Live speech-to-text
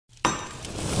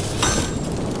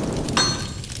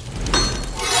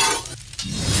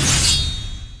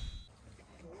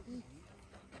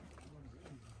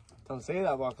Don't say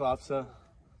that, Lobster.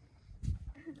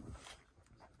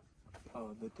 Oh,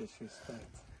 the disrespect.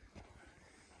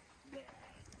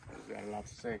 Got a lot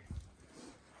to say.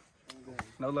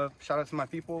 No love. Shout out to my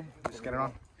people. Just get it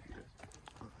on.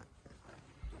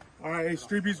 All right, hey,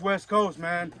 Streetbeefs West Coast,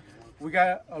 man. We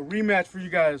got a rematch for you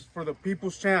guys for the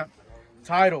People's Champ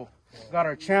title. Got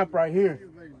our champ right here,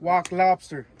 Walk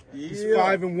Lobster. He's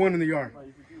 5-1 in the yard.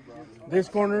 This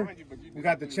corner, we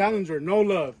got the challenger, No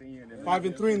Love,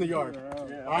 5-3 in the yard.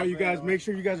 All right, you guys, make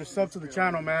sure you guys are sub to the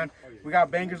channel, man. We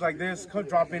got bangers like this,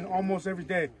 drop in almost every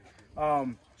day.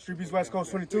 Streetbeefs West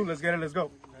Coast 22, let's get it, let's go.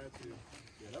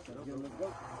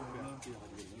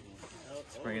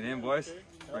 Let's bring it in, boys.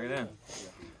 Bring it in.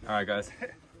 All right, guys.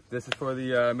 This is for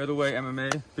the middleweight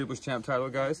MMA People's Champ title,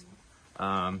 guys.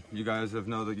 You guys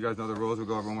know the rules. We'll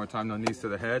go over one more time. No knees to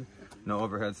the head, no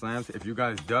overhead slams. If you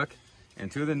guys duck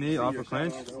into the knee off a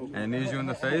clinch and it knees you in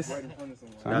the face,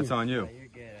 that's on you.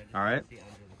 All right.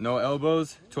 No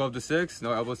elbows, 12-6.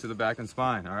 No elbows to the back and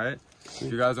spine. All right.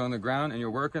 If you guys are on the ground and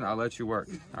you're working, I'll let you work.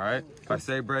 All right. If I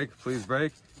say break, please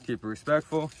break. Keep it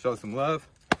respectful. Show some love.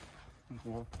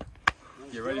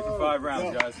 Get ready for 5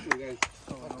 rounds, guys.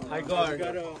 High guard.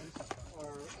 Got our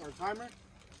timer?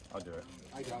 I'll do it.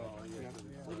 I got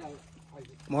it.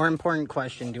 More important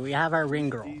question, do we have our ring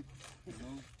girl?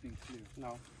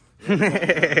 No. We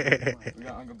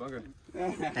got Uncle Booger.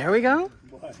 There we go.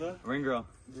 Ring girl.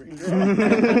 You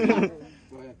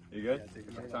good?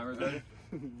 Timer's ready?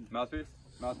 Mouthpiece?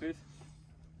 Mouthpiece?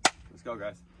 Let's go,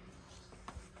 guys.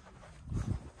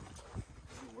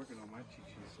 I'm working on my cheat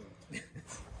sheet, so. There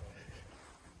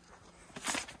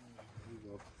you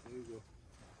go. There you go.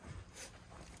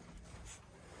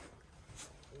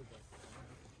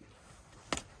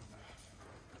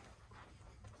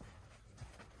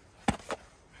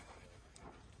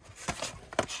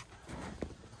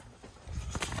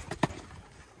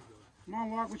 Come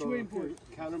on, Walk, what you waiting for?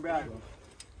 Count them back.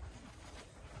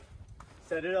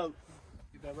 Set it up.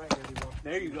 Get that right ready, Walk.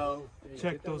 There you go.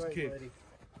 Check those kicks. Get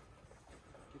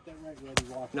that right ready,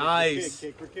 Walk. Nice.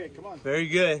 Kick for kick, come on. Very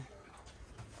good.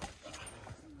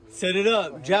 Set it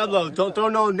up. Jab low. Don't throw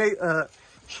no No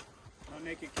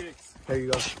naked kicks. There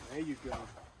you go. There you go.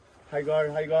 High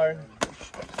guard, high guard.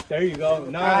 There you go.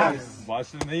 Nice.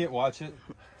 Watch the meat. Watch it.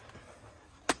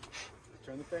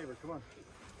 Turn the favor, come on.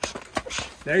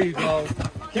 There you go.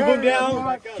 Keep him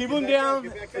down. Keep him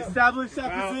down. Establish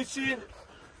that position.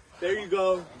 There you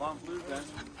go.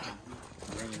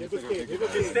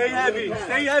 Just stay heavy.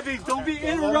 Stay heavy. Don't be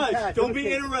in a rush. Don't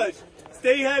be in a rush.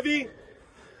 Stay heavy.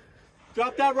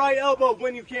 Drop that right elbow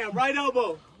when you can. Right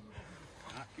elbow.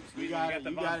 You got it,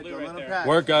 don't let him pass.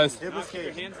 Work, guys. Hip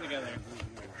escape. Hands together.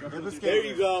 Hip escape. There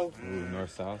you go.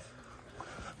 North, south.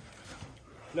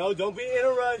 No, don't be in a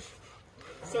rush.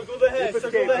 Circle the head. Hip Circle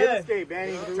escape, the hip head. escape,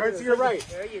 Manny. Turn to your right.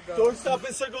 There you go. Don't stop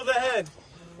and circle the head.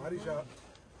 Body shot.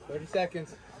 30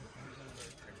 seconds.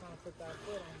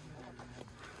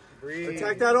 Breathe.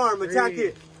 Attack that arm. Attack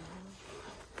it.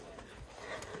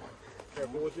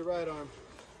 Careful with your right arm.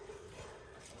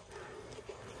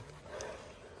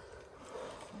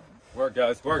 Work,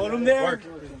 guys. Work. Hold him there. Work.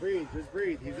 Just breathe. Just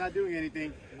breathe. He's not doing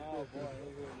anything.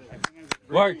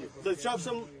 Work. Let's drop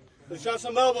some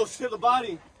elbows to the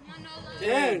body.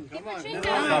 10. Come on.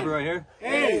 Stop it right here.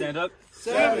 8. Stand up.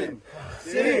 7.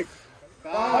 6.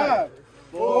 5,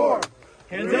 4,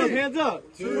 Hands up. Hands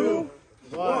up. 2,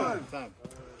 1. Time.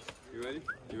 You ready?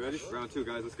 You ready? Round 2,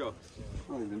 guys. Let's go.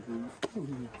 Nice.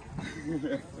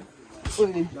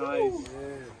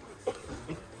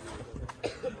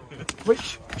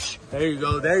 There you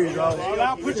go. There you go.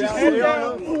 Now put your head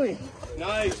down.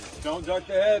 Nice. Don't duck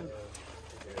the head.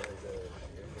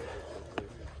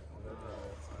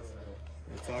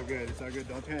 It's all good. It's all good.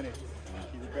 Don't panic.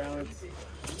 Keep your balance.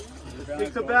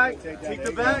 Take the back. Take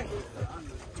the back.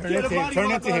 Turn into him.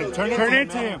 Turn into him. Turn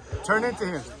into him. Turn into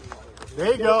him. There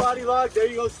you Get a go. body lock. There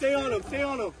you go. Stay on him. Stay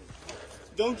on him.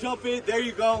 Don't jump it. There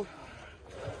you go.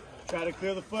 Try to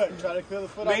clear the foot. Try to clear the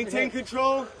foot. Maintain off the hip.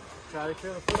 control. Try to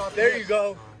clear the foot off. There you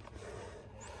go.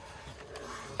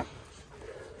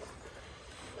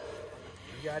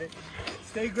 You got it.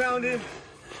 Stay grounded.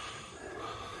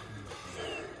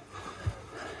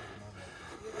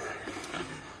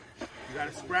 You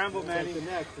got to scramble, man. Protect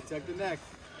the neck. Protect the neck.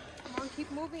 Come on,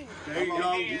 keep moving. There you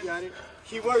go. You got it.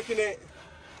 Keep working it.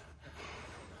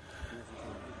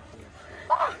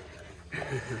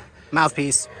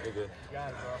 Mouthpiece.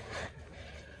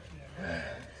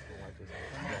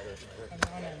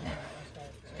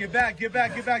 Get back. Get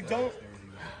back. Get back. Don't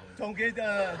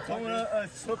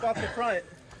slip off the front.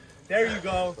 There you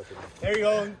go. There you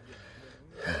go.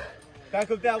 Back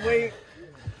up that weight.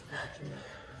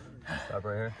 Stop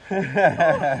right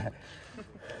here.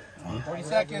 40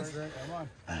 seconds.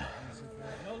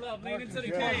 No love, lean into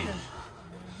the cage.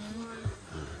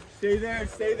 Stay there,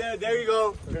 stay there. There you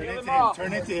go. Turn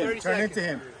into him. Turn into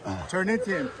him. Turn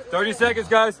into him. 30 seconds,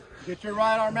 guys. Get your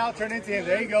right arm out. Turn into him.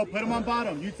 There you go. Put him on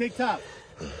bottom. You take top.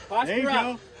 There you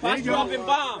go. Posture up and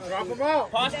bomb. Drop him out.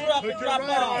 Posture up and drop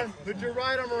bomb. Put your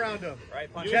right arm around him.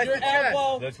 Use your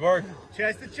elbow. Let's work.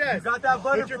 Chest to chest. You got that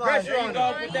butterfly. Put your pressure on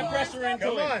him. Put that pressure into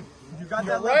Come it. on. You got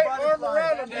Your that right butterfly. arm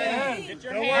around him, man. Get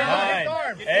your Don't hand. worry about his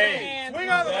arm. Get your hand. Swing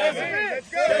on him.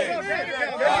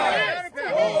 Let's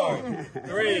go. 4,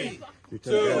 3,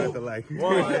 2,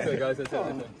 1. That's it, guys. That's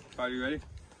it. Are you ready?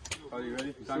 Are you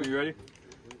ready? Tommy, you ready?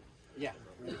 Yeah.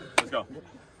 Let's go.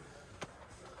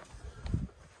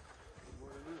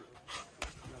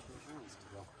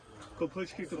 Go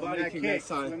push, kick the Swim body that kick kick. next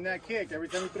time. Swim that kick every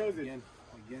time he throws it.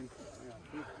 Again.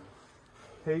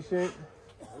 Patient.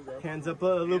 Hands up a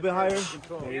little bit higher.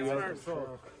 There you go.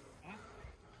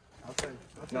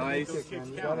 Nice.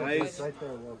 Nice.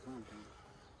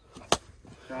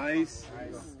 Nice.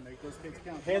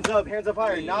 Hands up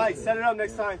higher. Nice. Set it up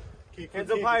next time.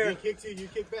 Hands up higher. He kicks you, you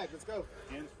kick back. Let's go.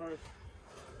 Hands first.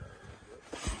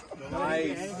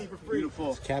 Nice.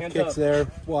 Beautiful. Calf Hands kicks up. there,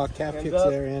 walk, calf Hands kicks up.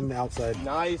 there, and outside.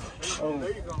 Nice. Oh.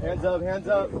 Hands up, hands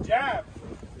up. Jab.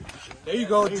 There you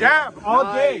go. Jab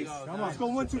all day. Come on. Let's go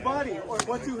 1-2 body or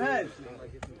 1-2 head.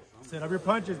 Set up your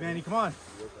punches, Manny. Come on.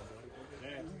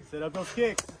 Set up those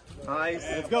kicks. Nice.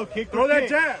 Let's go. Kick. Throw that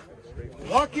jab.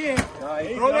 Walk in.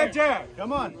 Nice. Throw that jab.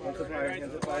 Come on. Hands up higher,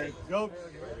 hands up higher. Go.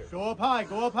 Go up high.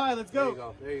 Go up high. Let's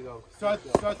go. There you go. Start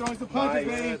throwing some punches,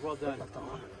 Nice. Manny. Well done.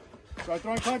 Start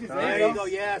throwing punches. Nice. There you go.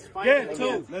 Yes. Again.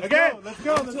 Two. Let's go. Let's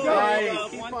go. Let's go.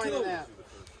 Nice. Keep finding that.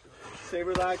 Stay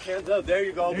relaxed, hands up. There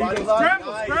you go. There you Body go. lock.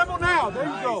 Scramble. Nice. Scramble now. There you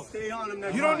go. Nice. Stay on him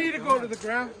next You don't time. need to go to the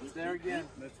ground. There again.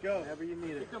 Let's go. Whenever you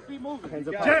need it. Hands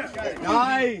up Jab. higher.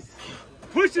 Nice.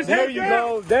 Push his There head you down.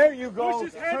 go. There you go. Push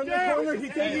his head Turn the down. corner. Push He's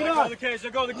his head taking down. off. The cage.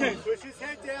 Let go of the cage. Push his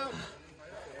head down.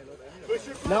 Push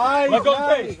your Nice. Let go of the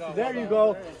Nice. cage. There you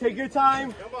go. Take your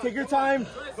time. Take your time.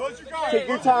 Close your guard. Take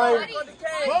your time.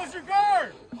 Close your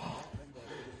guard.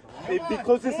 If he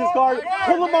closes his guard,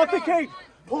 pull him off the cage.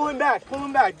 Pull him back. Pull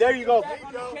him back. There you go.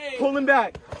 Pull him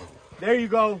back. There you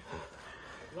go.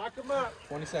 Lock him up.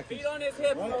 20 seconds.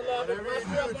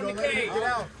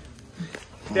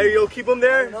 There you go. Keep him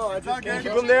there.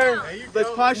 Keep him there. Let's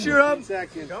posture up.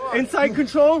 Inside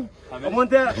control. I want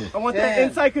that. I want that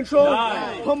inside control.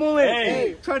 Pummel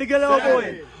in. Try to get an elbow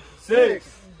in. 6,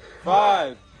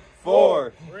 5,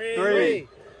 4, 3,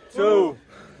 2,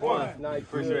 1. Nice.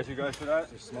 Appreciate you guys for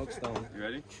that. Smoke stone. You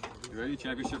ready? You ready?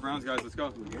 Championship rounds, guys. Let's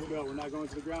go. Let's go. We're not going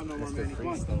to the ground no more, man. Come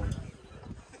on.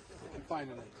 Keep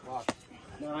finding it. Walk.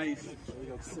 Nice.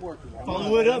 Keep working.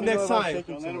 Follow it up next time.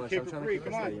 Don't let him kick for free.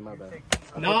 Come on. My bad.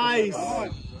 Nice.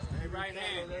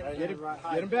 Get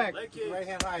him back. Right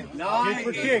hand high. Kick Nice.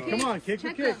 for kick. Come on. Kick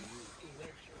for kick.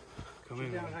 Down,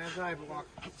 hands high, but walk.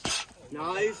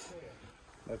 Nice.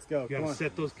 Let's go. Come on.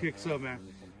 Set those kicks up, man.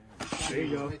 There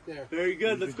you go. Right there. Very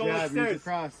good. Let's go Jab, use the upstairs.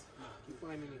 cross. Keep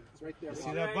finding it. It's right there. See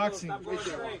Walk. that boxing? Right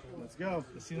there. Walk. Let's go.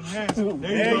 Let's see them hands. There you go.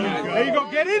 There you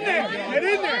go. Get in there. Get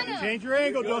in there. Change your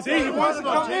angle. Don't see. He wants to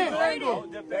come in. Very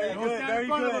good. Very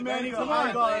good. Manny. Come High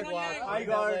on. guard. High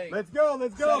guard. Let's go.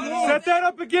 Let's go. Set that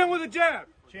up again with a jab.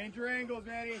 Change your angles,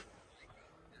 Manny.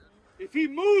 If he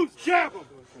moves, jab him.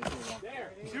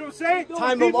 There. See what I'm saying?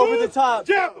 Time If he him over the moves, top.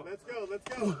 Jab him. Let's go. Let's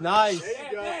go. Nice. There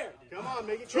you go. Come on,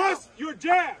 make it count. Trust your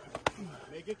jab.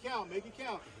 Make it count. Make it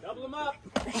count. Double him up.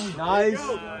 Nice.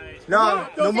 No,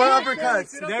 no more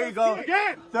uppercuts. There you go.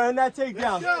 Again. Throwing that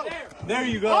takedown. Go. There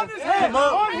you go. On his head. Come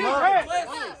up. On Come his up.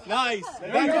 head. Nice.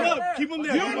 Back it up. Keep him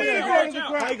there. You Keep don't him need to there. go to the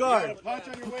ground. High guard. Punch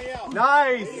on your way out.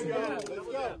 Nice. Let's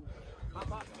go.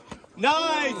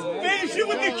 Nice. Finish it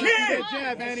with the kick.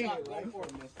 Jab, Manny.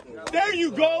 There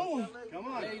you go. Come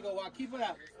on. There you go. Walk. Keep it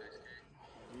up.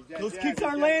 Those kicks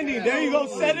are landing. There you go.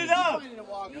 Set it up. Finding it.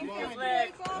 Walk. Keep finding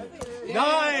it.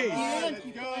 Nice.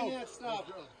 Keep finding that stuff.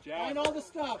 Find all the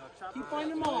stuff. Keep finding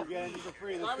them all. Again, these are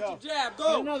free. Let's go. Jab.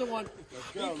 Find another one.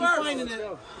 Keep finding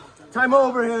it. Time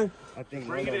over here.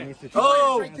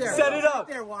 Oh, Right there. set it up. Right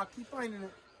there. Walk. Keep finding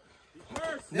it.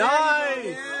 Nice.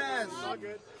 Yes.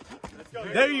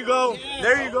 There you go.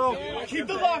 There you go. Keep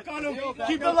the lock on him.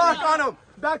 Keep the lock on him.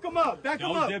 Back him up. Back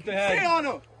him up. dip the head. Stay on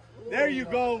him. There you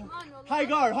go. High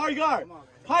guard. High guard.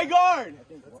 High guard.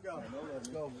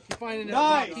 Keep finding it.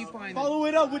 Nice. Walk. Keep finding it. Follow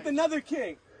it up with another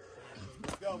kick.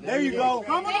 There you go.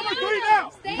 Come on, number 3 now.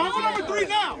 Stay Come on, on. number 3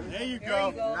 now. There you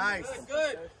go. Nice.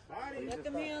 Let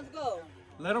them hands go.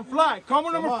 Let him fly. Come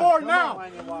on, number 4 now.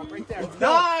 Find it. Walk. Right there.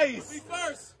 Nice.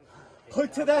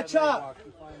 Put to that chop.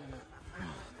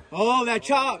 Oh, that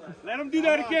chop. Let him do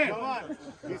that again. Come on.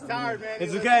 He's tired, man.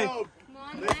 It's okay.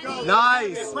 Let's go.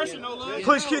 Nice.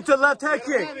 Push kick to left head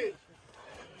kick.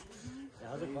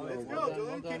 Let's go,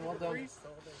 Dylan. Well done.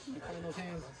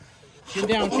 Chin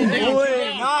down, chin down.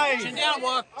 Nice. Chin down,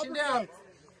 walk. Chin down.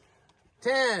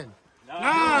 10.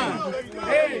 9,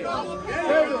 8,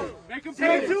 7. Make him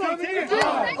take it to him. Take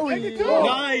it to him.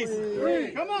 Nice.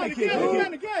 3. Come on,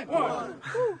 again. 1.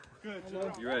 Good.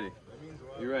 You ready?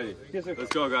 You ready? Let's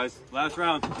go, guys. Last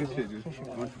round.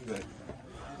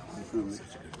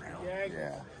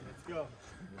 Yeah. Let's go.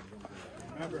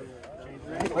 Remember.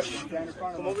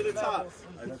 Come over the top.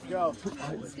 Let's go.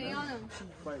 Stay on him.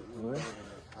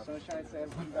 Sunshine says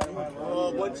we gotta have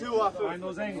 1-2 off of. find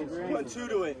those angles. 1-2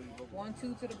 to it.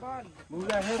 1-2 to the body. Move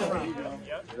that head around.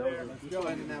 Keep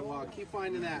finding that walk. Keep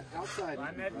finding that. Outside.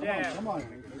 Find that jab. Come on.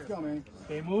 Let's go, man.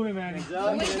 Stay moving, man. Wait for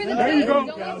the There you leg. go.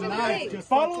 Don't wait for the leg. Just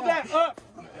follow that up.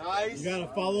 Nice. You gotta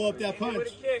follow up that punch.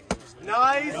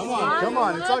 Nice. Come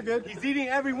on. It's all good. He's eating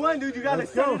every one, dude. You gotta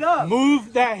set it up.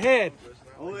 Move that head.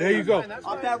 There you go.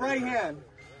 Off that right hand.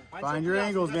 Find your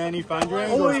angles, Manny. Find your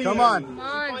angles. Come on. Come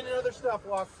on. Finding other stuff,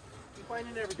 walk. Keep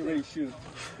finding everything. Ready, shoot.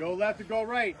 Go left and go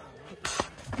right.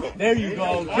 There you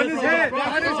go. On his head.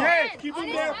 On his head. Keep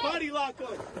him there. Body lock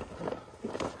him.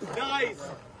 Nice.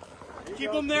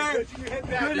 Keep him there.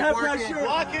 Good head pressure.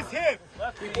 Lock his hip.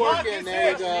 Keep working.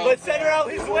 There you go. Let's center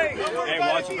out his way. Hey,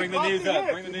 watch him. Bring the knees up.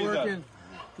 Bring the knees up.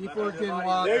 Keep working,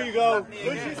 walk. There you go.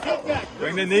 Push his hip back.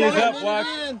 Bring the knees up. Walk.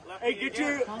 Hey, get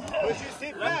your push his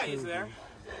hip back.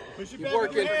 Push it back.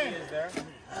 working.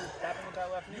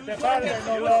 Step out of there,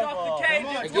 no love.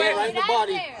 Again, right in the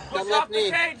body. That left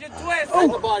knee. Right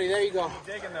in the body. There you go.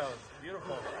 Taking those.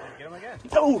 Beautiful. Get him again.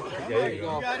 There you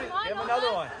go. Give him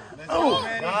another one.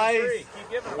 Nice. Keep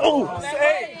giving him.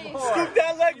 Hey, scoop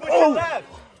that leg with your left.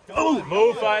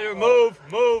 Move, fighter. Move.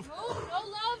 Move.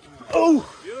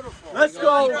 Beautiful. Let's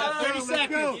go. 30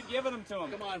 seconds. Keep giving them to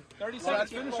him. Come on. 30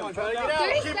 seconds. Finish him. Try to get out.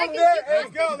 30 Keep him seconds. there.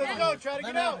 Let's go. Let's go. Try to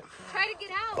get out. Try to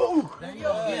get out. There you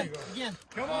go. Again.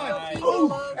 Come on.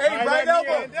 Hey, right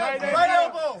elbow. Right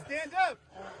elbow. Stand up.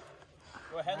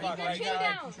 Go headlock Your right chin now.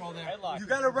 down. Control there. Headlock. You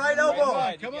got a right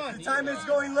elbow. Come on. The time is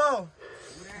going low.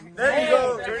 There you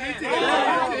go. Turn it Turn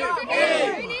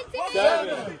into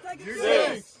 7,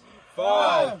 6,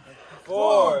 5,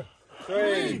 4,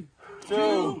 3,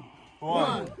 2,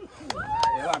 1.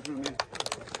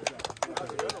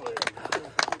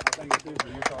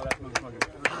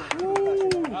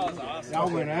 Y'all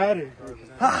went at it.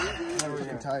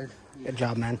 Good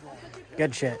job, man.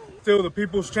 Good shit. Still the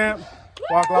people's champ.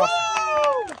 Walk Lobster.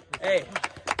 Hey,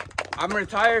 I'm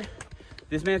retired.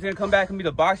 This man's gonna come back and be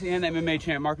the boxing and MMA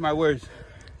champ. Mark my words.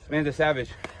 This man's a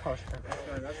savage.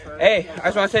 Hey, I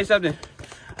just want to say something.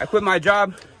 I quit my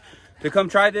job to come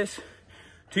try this.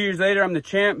 2 years later, I'm the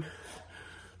champ.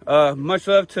 Much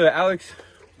love to Alex,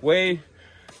 Wade,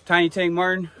 Tiny Tank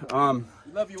Martin.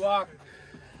 Love you, Walk.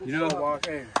 You know, Walk.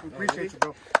 Hey, we appreciate you,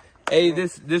 bro. hey,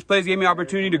 this place gave me an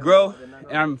opportunity to grow,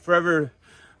 and I'm forever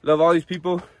love all these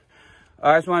people.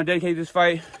 I just want to dedicate this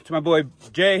fight to my boy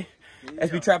Jay,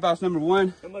 SB Trap House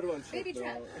 #1, baby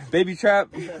trap. Baby Trap,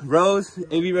 Rose,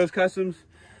 AB Rose Customs,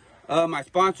 my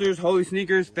sponsors, Holy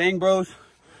Sneakers, Bang Bros.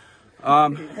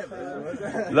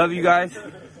 Love you guys,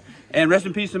 and rest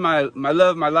in peace to my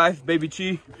love, my life, Baby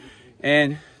Chi,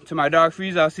 and to my dog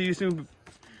Freeze. I'll see you soon.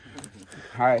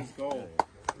 All right.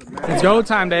 It's go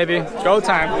time, baby. Go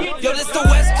time. Yo, this the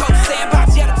West Coast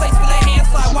sandbox. Yeah, the place where the hands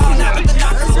slide. Wild out with the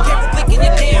knockers. Careful thinking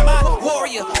your damn I'm a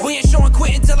warrior. We ain't showing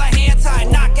quit until I hand tie.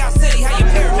 Knockout city, how your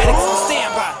paramedics